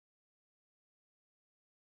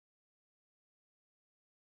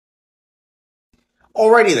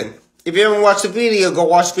Alrighty then. If you haven't watched the video, go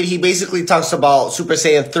watch the video. He basically talks about Super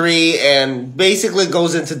Saiyan 3 and basically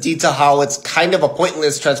goes into detail how it's kind of a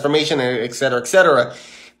pointless transformation, etc., etc.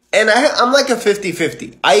 And I'm like a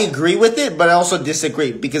 50-50. I agree with it, but I also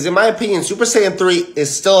disagree. Because in my opinion, Super Saiyan 3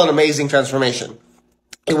 is still an amazing transformation.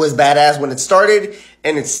 It was badass when it started,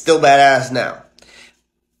 and it's still badass now.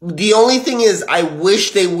 The only thing is, I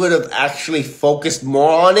wish they would have actually focused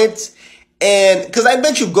more on it. And, because I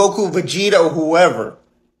bet you Goku, Vegeta, or whoever,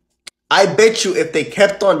 I bet you if they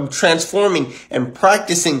kept on transforming and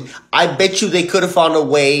practicing, I bet you they could have found a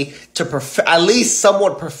way to at least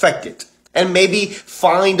somewhat perfect it. And maybe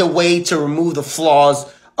find a way to remove the flaws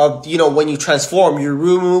of, when you transform, you're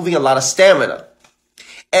removing a lot of stamina.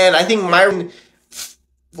 And I think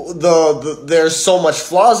there's so much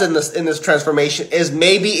flaws in this transformation is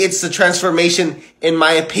maybe it's the transformation, in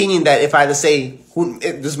my opinion, that if I had to say,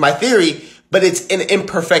 this is my theory, but it's in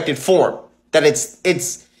imperfected form. That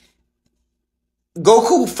it's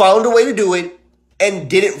Goku found a way to do it and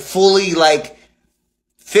didn't fully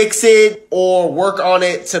fix it or work on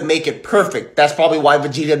it to make it perfect. That's probably why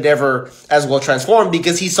Vegeta never as well transformed,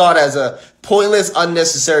 because he saw it as a pointless,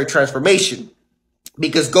 unnecessary transformation.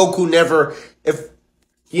 Because Goku never, if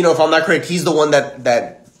I'm not correct, he's the one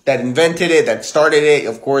that invented it, that started it,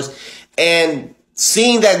 of course. And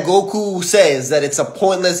seeing that Goku says that it's a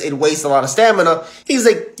pointless, it wastes a lot of stamina, he's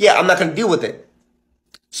like, yeah, I'm not going to deal with it.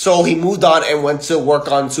 So he moved on and went to work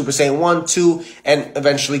on Super Saiyan 1, 2, and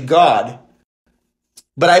eventually God.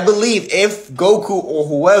 But I believe if Goku or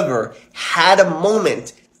whoever had a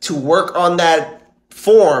moment to work on that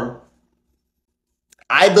form,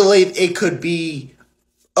 I believe it could be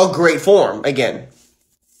a great form again.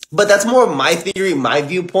 But that's more of my theory, my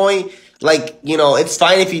viewpoint. It's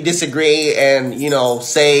fine if you disagree and,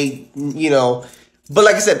 say, but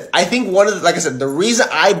like I said, I think the reason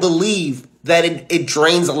I believe that it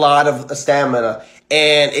drains a lot of stamina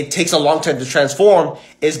and it takes a long time to transform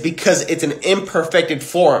is because it's an imperfected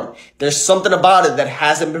form. There's something about it that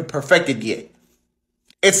hasn't been perfected yet.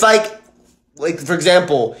 It's like for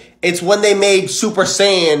example, it's when they made Super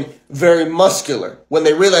Saiyan very muscular, when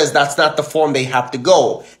they realized that's not the form they have to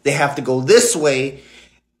go. They have to go this way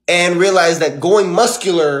and realize that going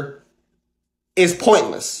muscular is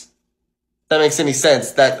pointless. If that makes any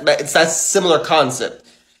sense. It's that similar concept.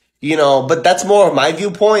 But that's more of my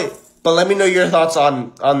viewpoint. But let me know your thoughts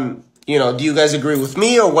on, do you guys agree with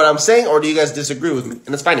me or what I'm saying, or do you guys disagree with me?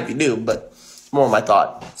 And it's fine if you do, but it's more of my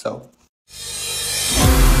thought, so.